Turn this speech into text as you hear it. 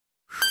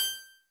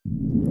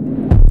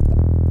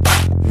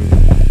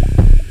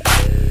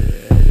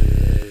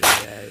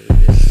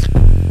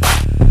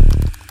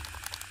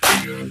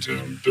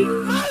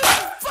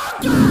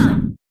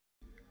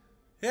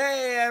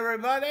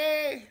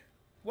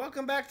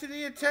Welcome back to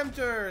the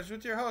Attempters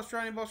with your host,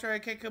 Ronnie Bolster,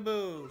 aka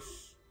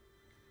Caboose.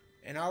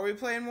 And are we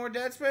playing more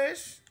Dead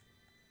Space?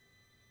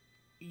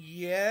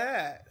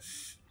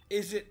 Yes.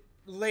 Is it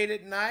late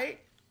at night?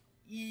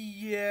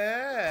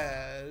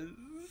 Yes.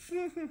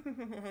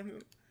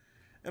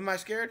 Am I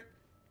scared?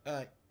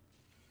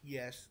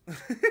 Yes.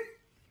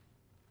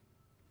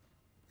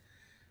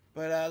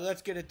 But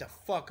let's get it the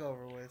fuck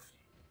over with.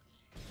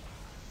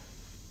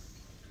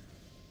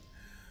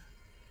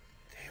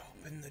 They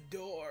opened the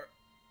door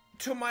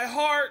to my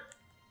heart.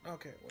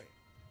 Okay, wait.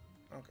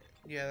 Okay.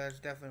 Yeah,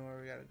 that's definitely where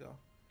we gotta go.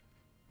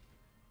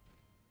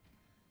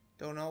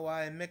 Don't know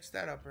why I mixed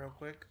that up real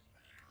quick.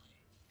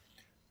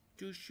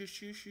 Do shoo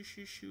shoo shoo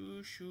shoo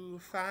shoo shoo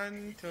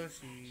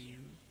fantasy.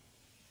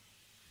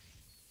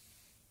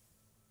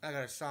 I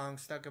got a song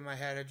stuck in my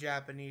head, a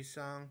Japanese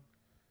song.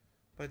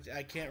 But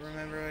I can't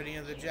remember any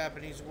of the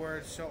Japanese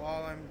words, so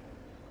all I'm...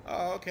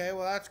 Oh, okay,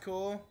 well that's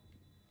cool.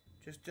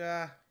 Just,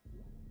 I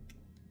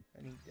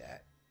need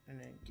that. And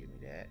then give me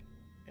that.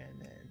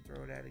 And then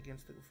throw that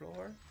against the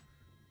floor.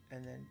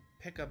 And then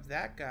pick up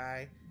that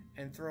guy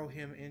and throw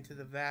him into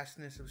the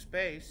vastness of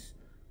space.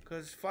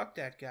 Because fuck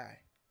that guy.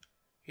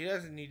 He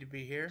doesn't need to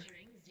be here.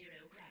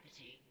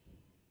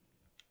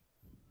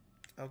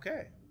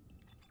 Okay.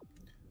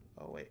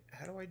 Oh, wait.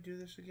 How do I do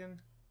this again?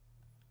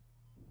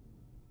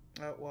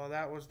 Oh, well,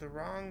 that was the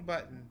wrong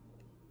button.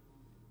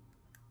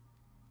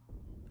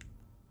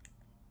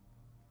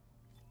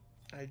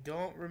 I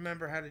don't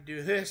remember how to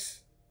do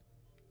this.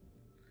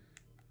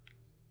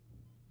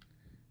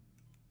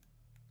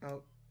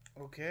 Oh,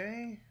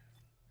 okay.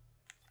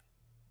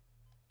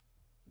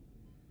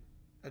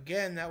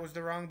 Again, that was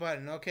the wrong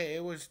button. Okay,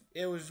 it was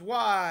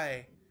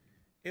Y.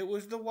 It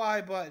was the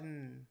Y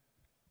button.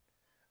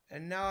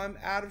 And now I'm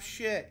out of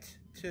shit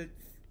to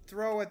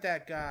throw at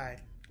that guy.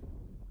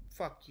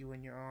 Fuck you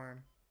in your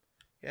arm.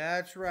 Yeah,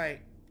 that's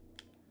right.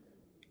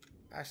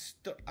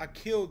 I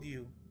killed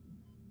you.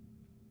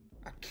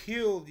 I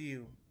killed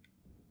you.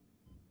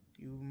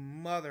 You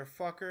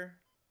motherfucker.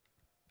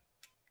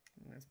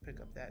 Let's pick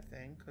up that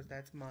thing, because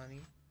that's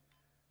money.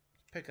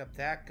 Let's pick up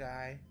that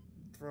guy.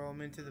 Throw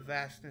him into the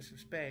vastness of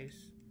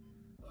space.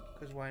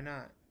 Because why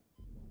not?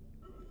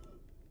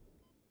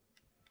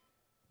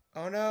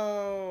 Oh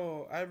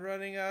no! I'm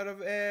running out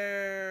of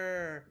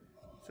air!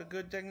 It's a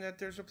good thing that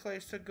there's a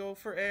place to go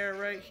for air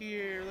right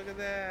here. Look at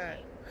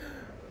that.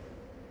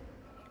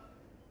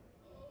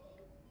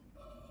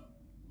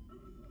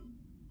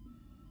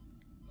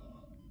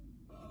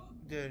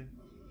 Dude.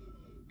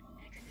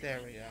 There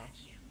we go.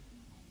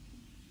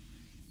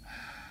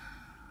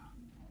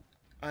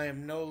 I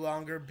am no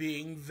longer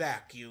being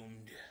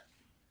vacuumed.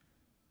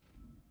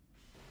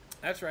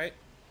 That's right.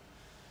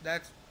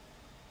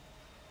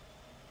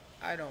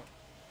 I don't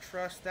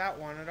trust that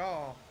one at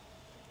all.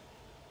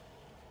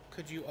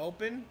 Could you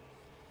open?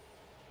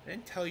 I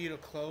didn't tell you to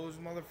close,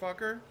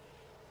 motherfucker.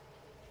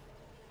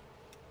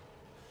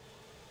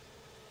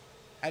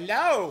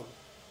 Hello,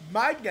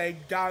 my name's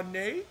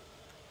Donnie.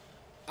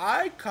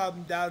 I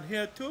come down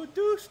here to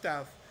do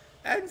stuff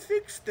and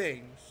fix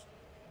things.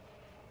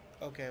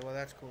 Okay, well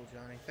that's cool,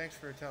 Johnny. Thanks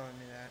for telling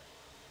me that.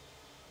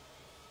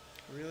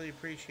 Really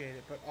appreciate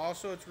it. But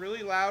also, it's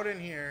really loud in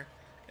here,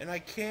 and I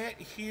can't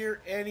hear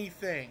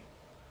anything.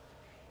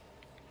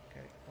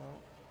 Okay,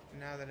 well,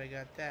 now that I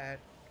got that,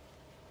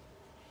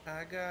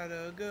 I got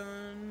a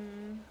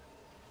gun,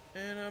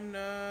 and I'm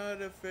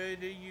not afraid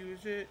to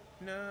use it.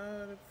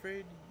 Not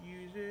afraid to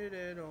use it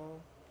at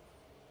all.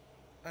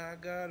 I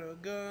got a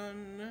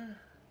gun,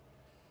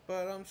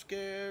 but I'm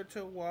scared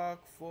to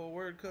walk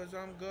forward because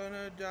I'm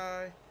gonna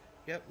die.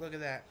 Yep, look at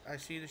that. I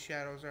see the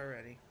shadows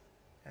already.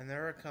 And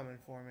they're coming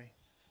for me.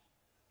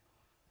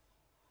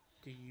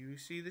 Do you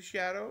see the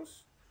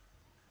shadows?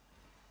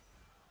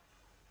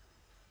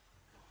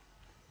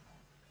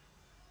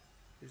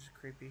 This is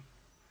creepy.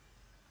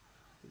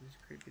 This is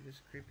creepy, this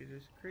is creepy,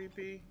 this is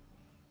creepy.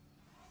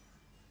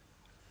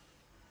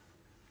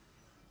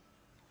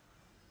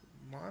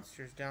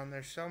 Monsters down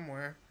there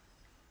somewhere.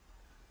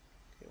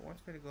 Okay, it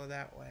wants me to go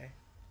that way.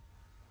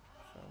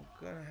 So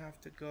I'm gonna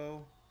have to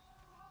go...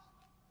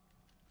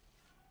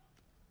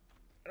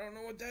 I don't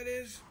know what that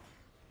is,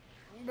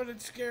 but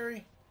it's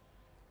scary.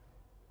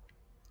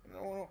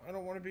 I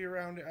don't want to be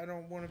around it. I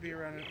don't want to be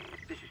around it.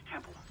 This is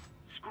Temple.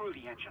 Screw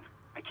the engine.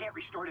 I can't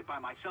restart it by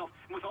myself,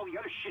 and with all the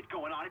other shit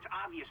going on, it's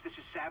obvious this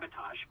is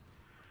sabotage.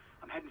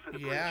 I'm heading for the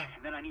bridge,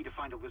 and then I need to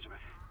find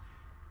Elizabeth.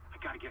 I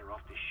gotta get her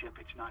off this ship.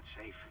 It's not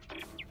safe.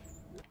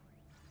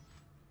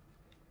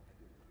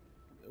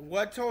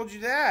 What told you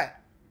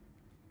that?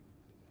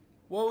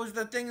 What was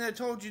the thing that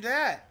told you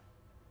that?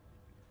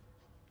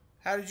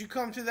 How did you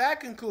come to that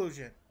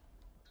conclusion?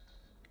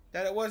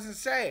 That it wasn't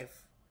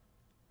safe?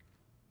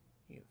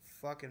 You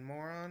fucking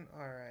moron.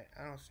 Alright,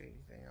 I don't see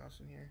anything else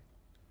in here.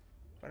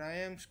 But I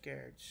am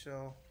scared,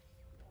 so...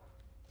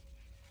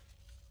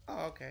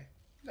 Oh, okay.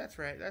 That's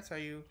right. That's how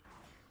you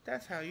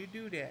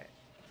do that.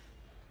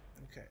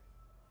 Okay.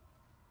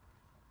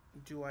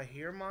 Do I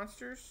hear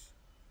monsters?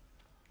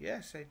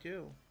 Yes, I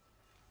do.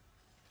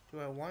 Do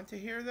I want to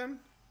hear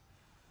them?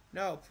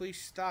 No, please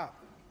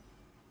stop.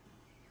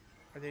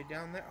 Are they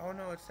down there? Oh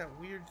no, it's that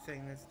weird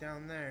thing that's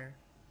down there.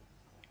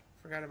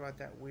 Forgot about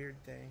that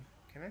weird thing.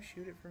 Can I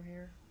shoot it from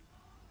here?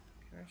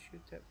 Can I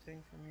shoot that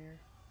thing from here?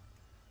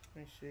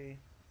 Let me see.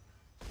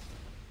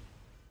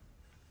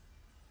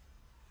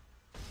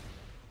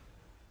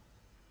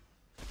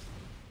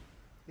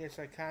 Yes,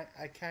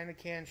 I kind of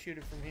can shoot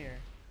it from here.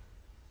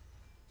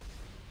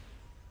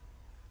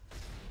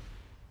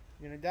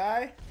 You gonna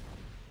die?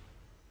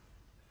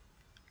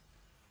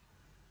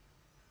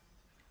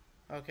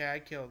 Okay, I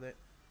killed it.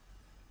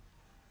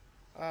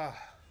 Ah,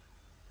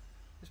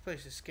 this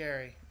place is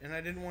scary, and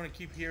I didn't want to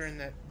keep hearing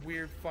that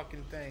weird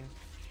fucking thing.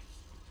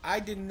 I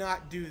did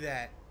not do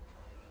that.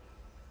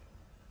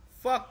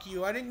 Fuck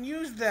you, I didn't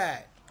use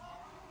that.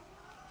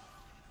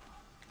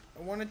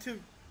 I wanted to...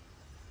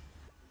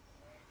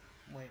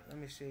 Wait, let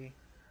me see.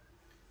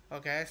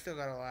 Okay, I still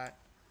got a lot.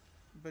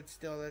 But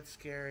still, that's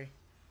scary.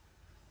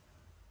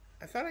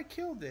 I thought I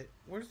killed it.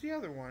 Where's the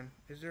other one?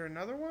 Is there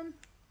another one?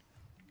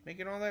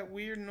 Making all that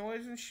weird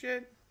noise and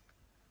shit?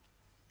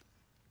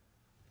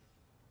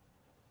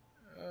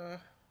 I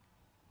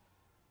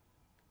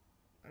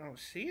don't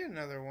see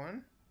another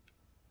one.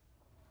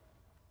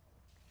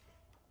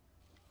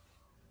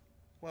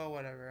 Well,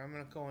 whatever. I'm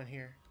gonna go in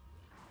here.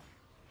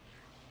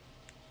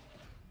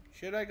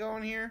 Should I go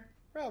in here?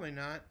 Probably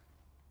not.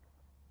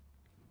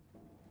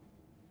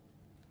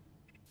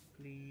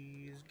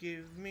 Please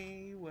give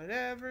me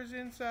whatever's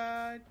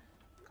inside,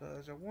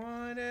 'cause I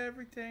want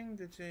everything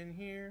that's in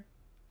here.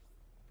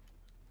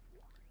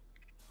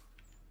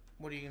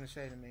 What are you gonna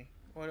say to me?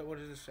 What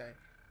does it say?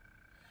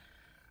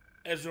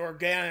 As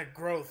organic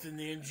growth in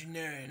the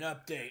engineering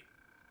update,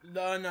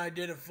 the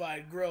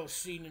unidentified growth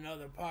seen in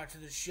other parts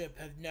of the ship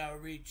have now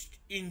reached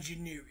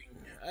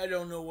engineering. I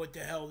don't know what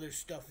the hell this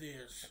stuff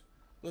is.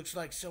 Looks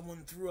like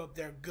someone threw up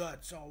their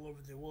guts all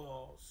over the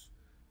walls.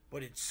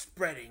 But it's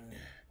spreading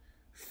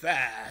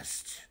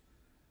fast.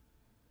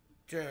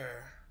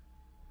 Sure.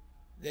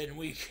 Then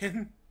we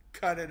can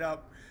cut it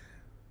up,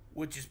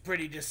 which is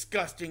pretty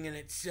disgusting in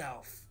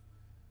itself.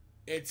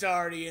 It's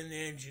already in the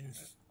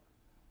engine's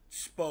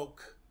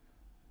spoke.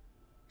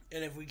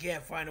 And if we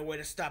can't find a way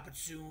to stop it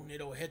soon,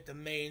 it'll hit the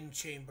main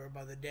chamber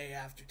by the day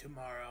after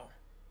tomorrow.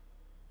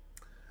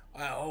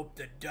 I hope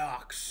the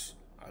docks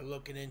are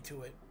looking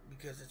into it,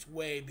 because it's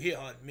way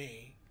beyond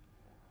me.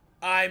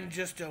 I'm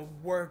just a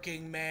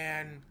working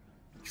man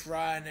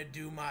trying to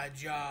do my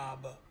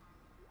job.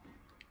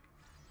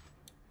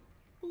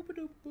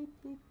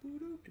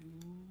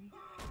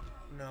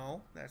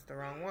 No, that's the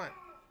wrong one.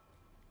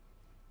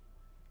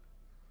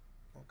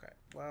 Okay,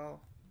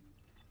 well,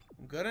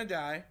 I'm gonna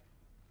die.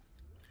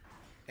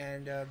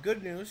 And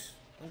good news,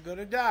 I'm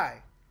gonna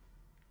die.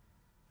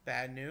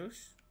 Bad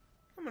news,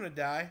 I'm gonna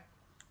die.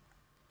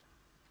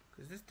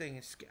 Because this thing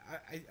is...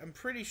 I'm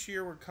pretty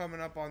sure we're coming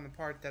up on the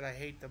part that I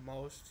hate the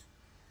most.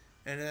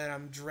 And that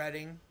I'm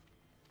dreading.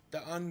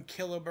 The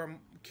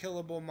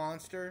unkillable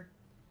monster.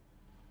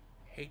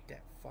 Hate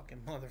that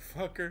fucking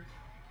motherfucker.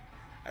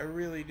 I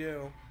really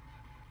do.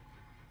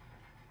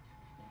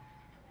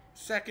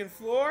 Second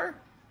floor.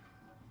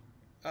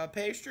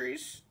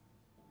 Pastries.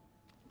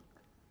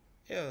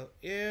 Ew.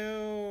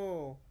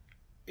 Ew.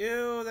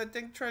 Ew, that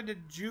thing tried to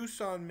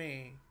juice on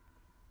me.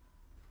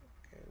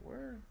 Okay,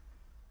 where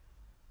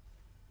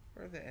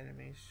are the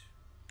enemies?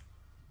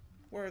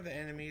 Where are the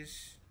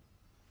enemies?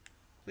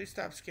 Please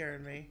stop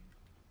scaring me.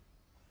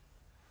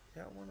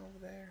 Got one over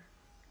there.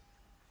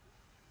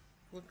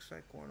 Looks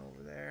like one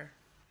over there.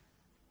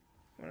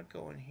 I'm gonna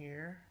go in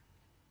here.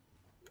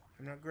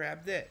 I'm gonna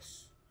grab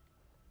this,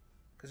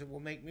 because it will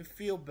make me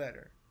feel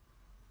better.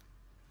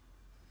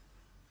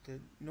 The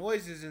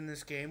noises in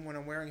this game when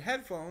I'm wearing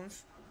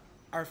headphones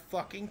are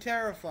fucking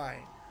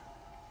terrifying.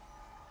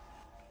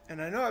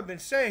 And I know I've been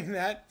saying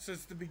that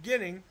since the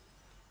beginning,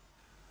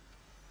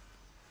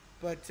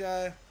 but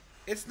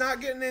it's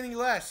not getting any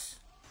less.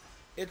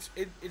 It's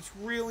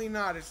really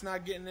not. It's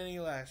not getting any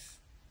less.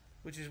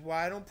 Which is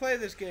why I don't play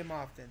this game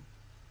often.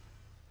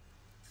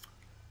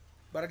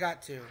 But I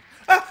got to.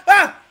 Ah!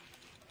 Ah!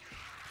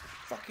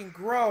 Fucking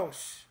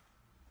gross.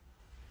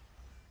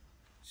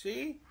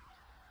 See?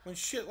 When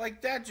shit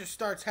like that just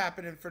starts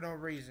happening for no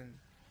reason.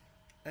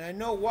 And I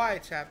know why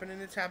it's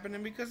happening. It's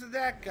happening because of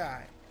that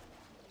guy.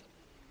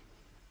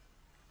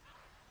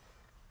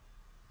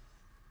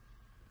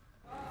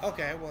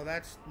 Okay, well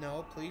that's...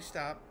 No, please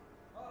stop.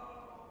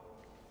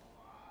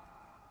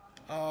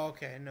 Oh,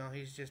 okay. No,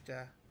 he's just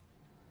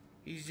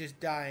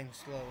dying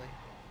slowly.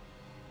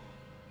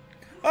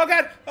 Oh,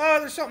 God! Oh,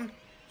 there's something.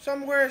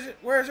 Something. Where is it?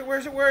 Where is it? Where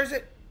is it? Where is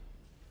it?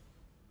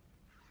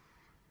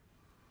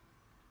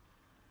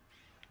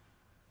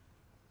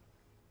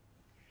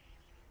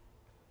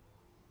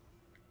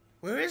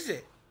 Where is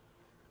it?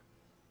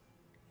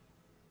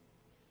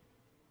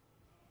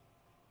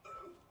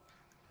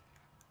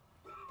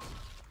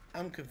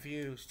 I'm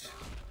confused.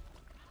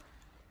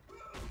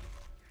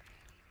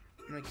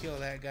 I'm gonna kill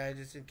that guy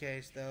just in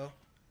case, though.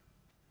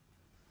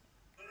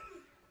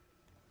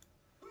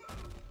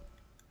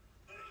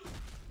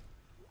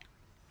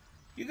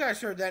 You guys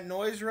heard that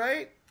noise,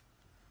 right?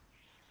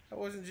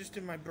 wasn't just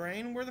in my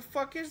brain. Where the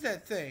fuck is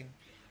that thing?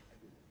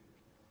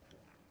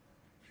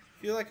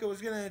 Feel like it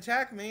was gonna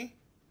attack me.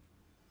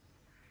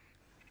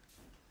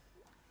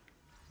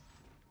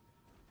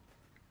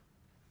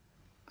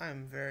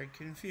 I'm very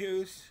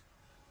confused.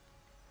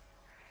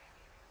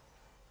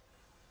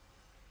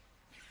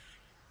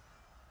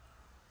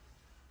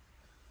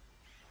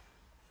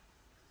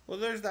 Well,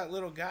 there's that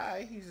little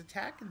guy. He's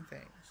attacking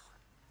things.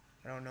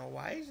 I don't know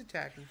why he's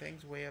attacking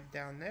things way up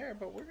down there,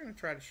 but we're gonna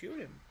try to shoot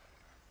him.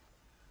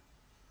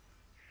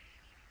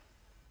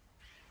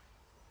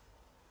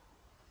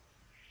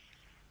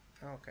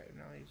 Okay,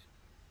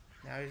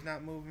 now he's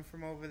not moving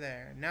from over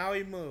there. Now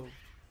he moved.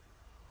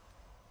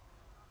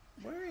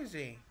 Where is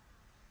he?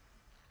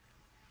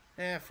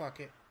 Fuck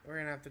it. We're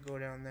gonna have to go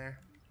down there.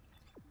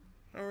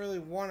 I don't really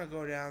want to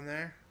go down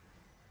there,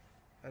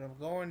 but I'm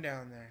going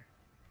down there.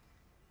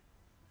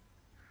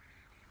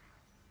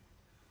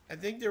 I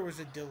think there was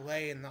a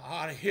delay in the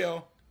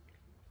audio.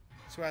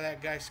 That's why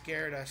that guy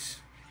scared us.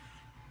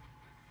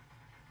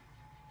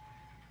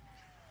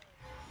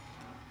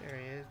 There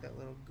he is, that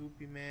little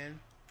goopy man.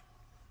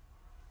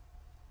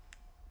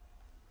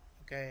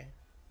 Okay.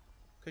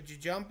 Could you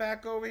jump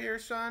back over here,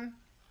 son?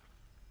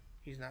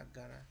 He's not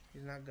gonna.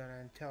 He's not gonna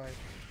until I...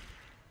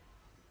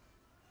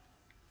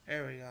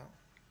 There we go.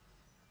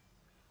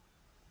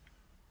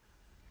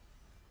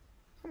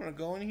 I'm gonna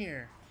go in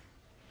here.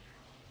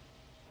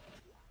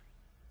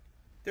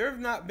 There have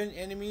not been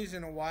enemies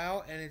in a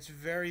while, and it's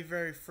very,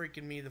 very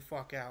freaking me the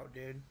fuck out,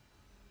 dude.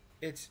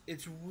 It's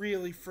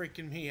really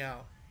freaking me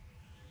out.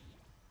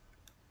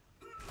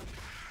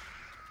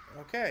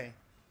 Okay.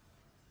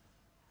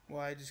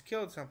 Well, I just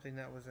killed something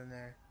that was in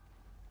there.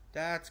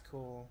 That's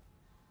cool.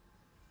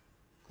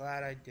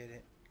 Glad I did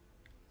it.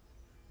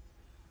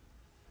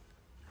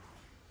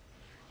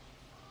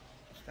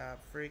 Stop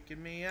freaking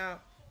me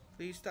out.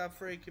 Please stop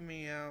freaking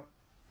me out.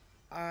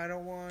 I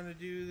don't want to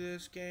do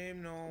this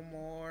game no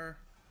more.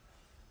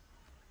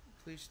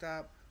 Please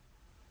stop.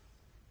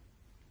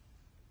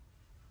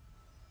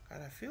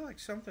 God, I feel like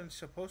something's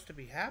supposed to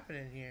be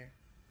happening here.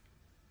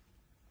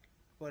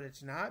 But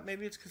it's not?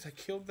 Maybe it's because I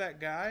killed that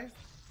guy?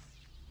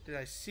 Did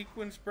I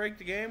sequence break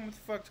the game? What the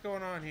fuck's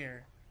going on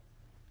here?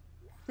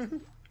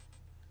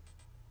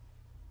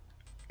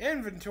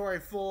 Inventory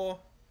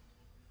full.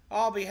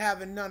 I'll be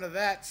having none of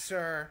that,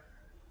 sir.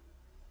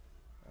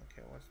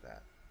 Okay, what's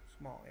that?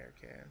 Small air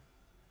can.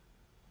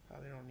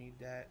 Probably don't need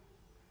that.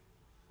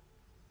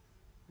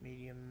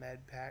 Medium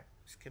med pack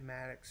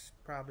schematics.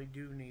 Probably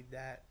do need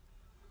that.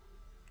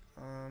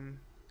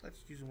 Let's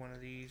use one of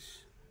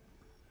these.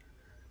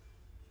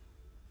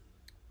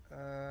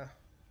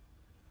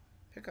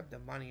 Pick up the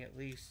money at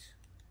least.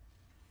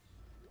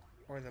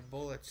 Or the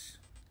bullets.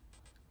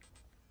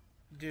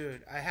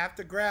 Dude, I have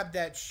to grab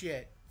that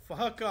shit.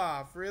 Fuck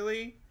off,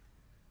 really?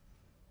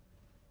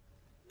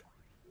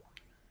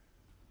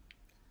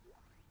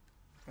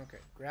 Okay,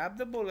 grab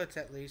the bullets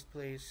at least,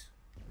 please.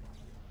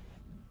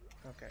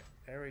 Okay,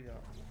 there we go.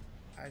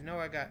 I know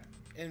I got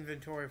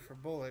inventory for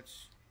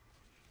bullets.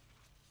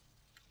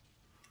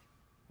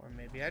 Or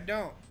maybe I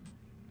don't.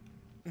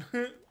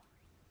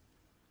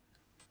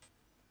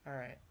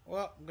 Alright,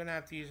 well, I'm gonna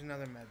have to use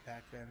another med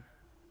pack then.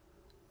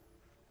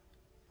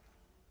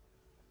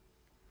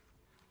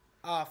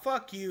 Aw,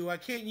 fuck you. I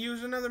can't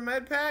use another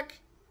med pack?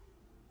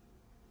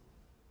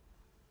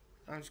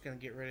 I'm just gonna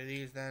get rid of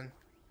these then.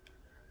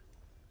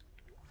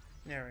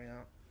 There we go.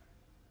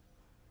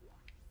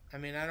 I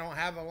mean, I don't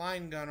have a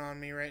line gun on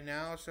me right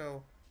now,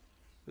 so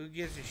who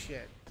gives a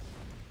shit?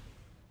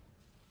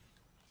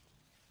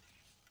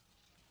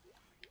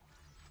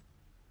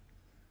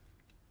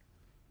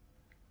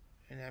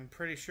 And I'm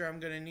pretty sure I'm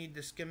gonna need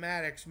the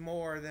schematics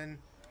more than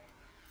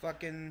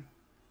fucking...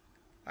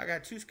 I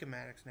got 2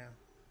 schematics now.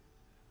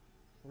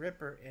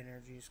 Ripper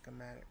energy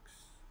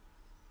schematics.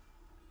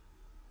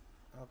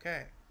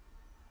 Okay.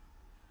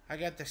 I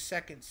got the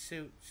second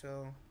suit,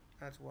 so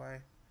that's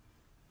why.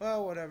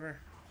 Well, whatever.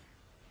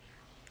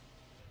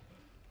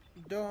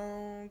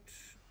 Don't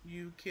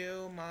you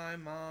kill my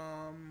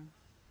mom.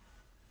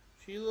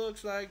 She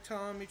looks like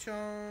Tommy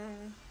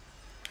Chong.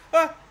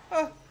 Ah!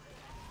 Ah!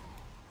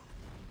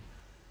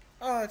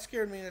 Oh, that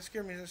scared me. That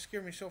scared me. That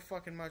scared me so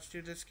fucking much,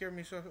 dude. That scared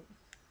me so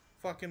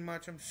fucking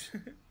much. I'm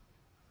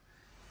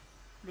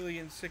really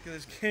getting sick of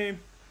this game.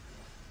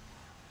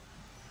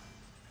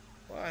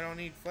 Well, I don't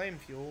need flame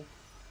fuel.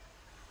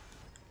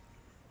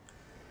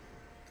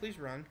 Please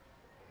run.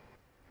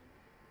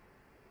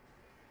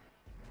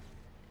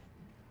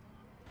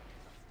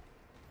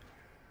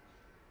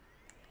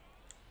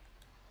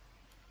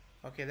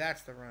 Okay,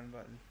 that's the run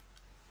button.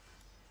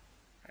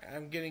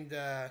 I'm getting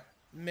the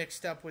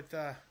mixed up with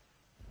the...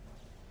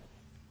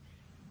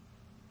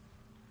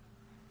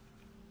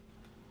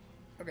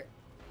 Okay.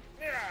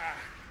 Yeah.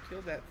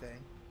 Kill that thing.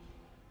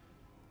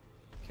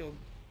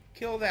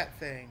 Kill that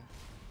thing.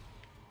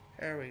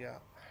 There we go.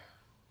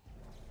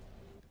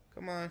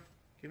 Come on.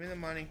 Give me the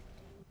money.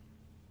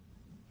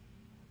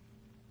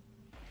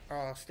 Or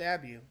I'll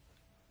stab you.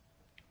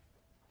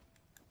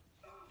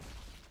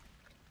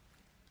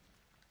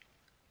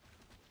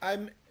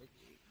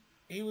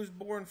 He was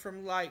born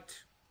from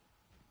light.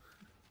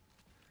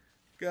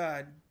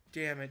 God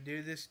damn it,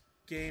 dude. This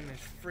game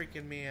is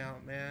freaking me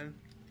out, man.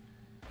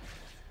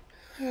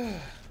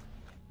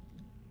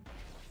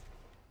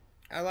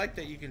 I like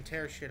that you can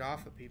tear shit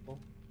off of people.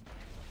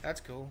 That's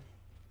cool.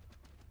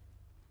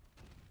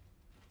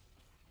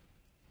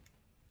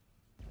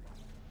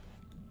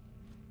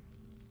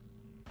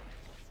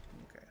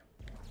 Okay.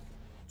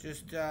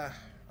 Just,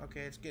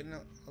 okay, it's getting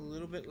a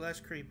little bit less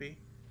creepy.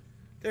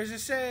 There's a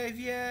save,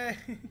 yay!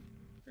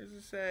 There's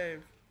a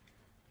save.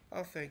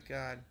 Oh, thank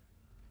God.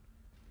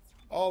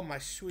 Oh, my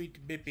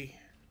sweet Bippy.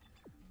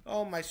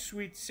 Oh, my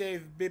sweet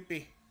save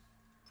Bippy.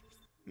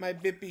 My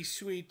Bippy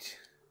sweet.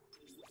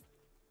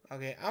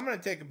 Okay, I'm gonna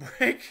take a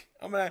break.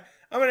 I'm gonna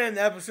end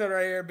the episode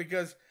right here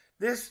because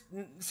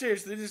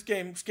seriously, this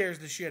game scares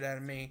the shit out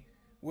of me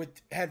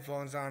with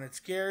headphones on. It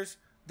scares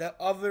the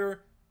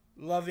other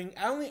loving.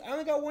 I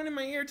only got one in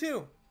my ear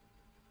too.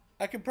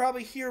 I could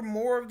probably hear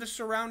more of the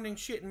surrounding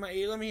shit in my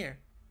ear. Let me hear.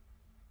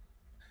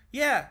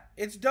 Yeah,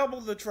 it's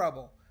double the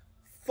trouble.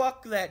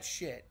 Fuck that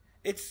shit.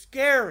 It's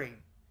scary.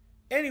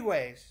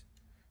 Anyways,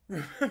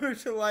 remember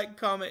to like,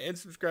 comment, and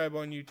subscribe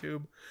on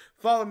YouTube.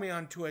 Follow me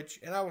on Twitch,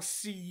 and I will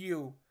see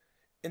you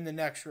in the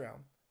next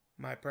realm.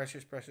 My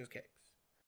precious, precious cakes.